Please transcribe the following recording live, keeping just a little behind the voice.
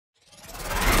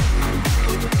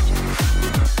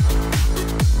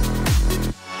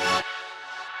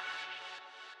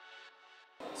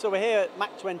So we're here at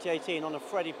MACH 2018 on a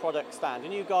Freddy product stand,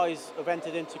 and you guys have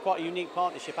entered into quite a unique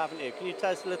partnership, haven't you? Can you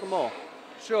tell us a little more?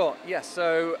 Sure, yes.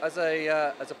 So as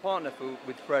a partner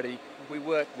with Freddy, we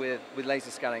work with laser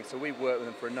scanning. So we've worked with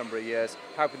them for a number of years,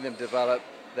 helping them develop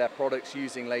their products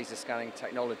using laser scanning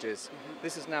technologies.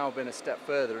 This has now been a step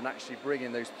further and actually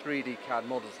bringing those 3D CAD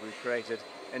models we've created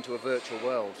into a virtual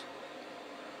world.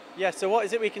 Yeah, so what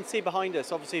is it we can see behind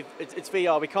us? Obviously it's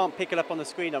VR, we can't pick it up on the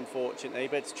screen unfortunately,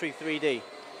 but it's true 3D.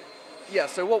 Yeah,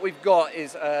 so what we've got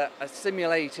is a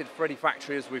simulated Freddy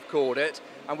factory, as we've called it,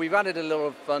 and we've added a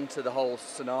little fun to the whole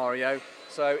scenario.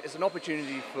 So it's an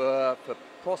opportunity for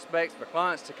prospects, for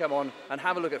clients to come on and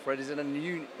have a look at Freddy's in a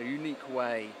unique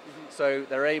way. So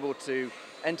they're able to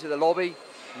enter the lobby,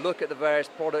 look at the various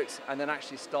products, and then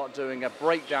actually start doing a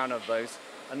breakdown of those.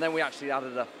 And then we actually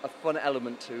added a fun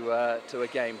element to a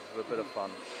game for a bit of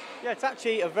fun. Yeah, it's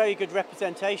actually a very good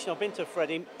representation. I've been to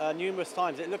Freddy numerous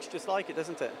times. It looks just like it,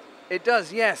 doesn't it? It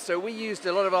does, yes. So we used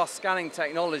a lot of our scanning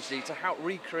technology to help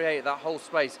recreate that whole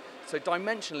space. So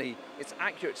dimensionally, it's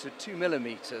accurate to 2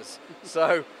 millimeters.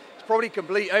 So it's probably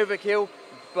complete overkill,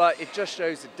 but it just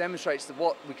shows, it demonstrates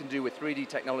what we can do with 3D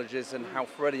technologies and how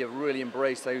Freddy have really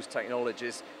embraced those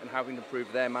technologies and how we can improve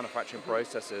their manufacturing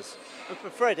processes. And for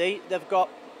Freddy, they've got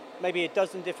maybe a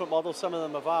dozen different models. Some of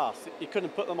them are vast. You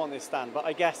couldn't put them on this stand, but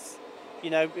I guess, you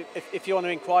know, if you want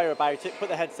to inquire about it, put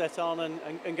the headset on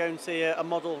and go and see a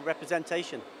model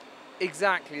representation.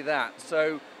 Exactly that.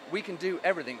 So we can do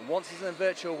everything. Once it's in a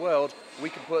virtual world, we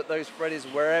can put those Freddys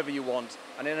wherever you want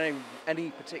and in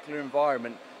any particular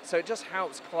environment. So it just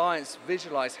helps clients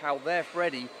visualize how their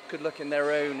Freddy could look in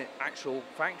their own actual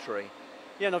factory.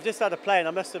 Yeah, and I've just had a play, and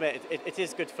I must admit, it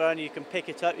is good fun. You can pick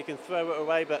it up, you can throw it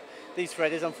away, but these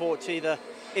Freddys, unfortunately, they're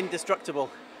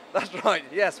indestructible. That's right,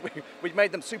 yes, we've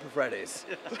made them Super Freddys.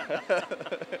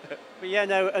 But yeah,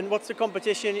 no, and what's the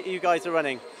competition you guys are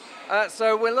running?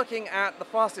 So we're looking at the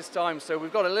fastest time. So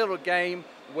we've got a little game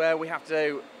where we have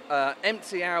to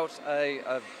empty out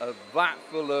a vat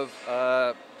full of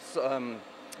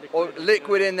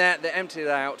liquid in there, they empty it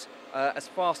out as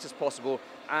fast as possible.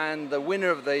 And the winner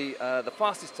of the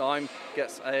fastest time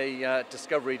gets a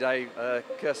Discovery Day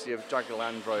courtesy of Jaguar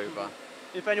Land Rover.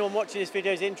 If anyone watching this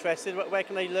video is interested, where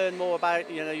can they learn more about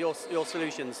your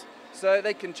solutions? So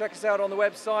they can check us out on the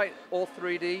website,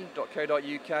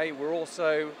 OR3D.co.uk. We're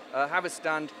also have a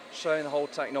stand showing the whole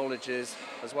technologies,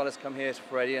 as well as come here to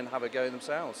Freddy and have a go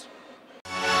themselves.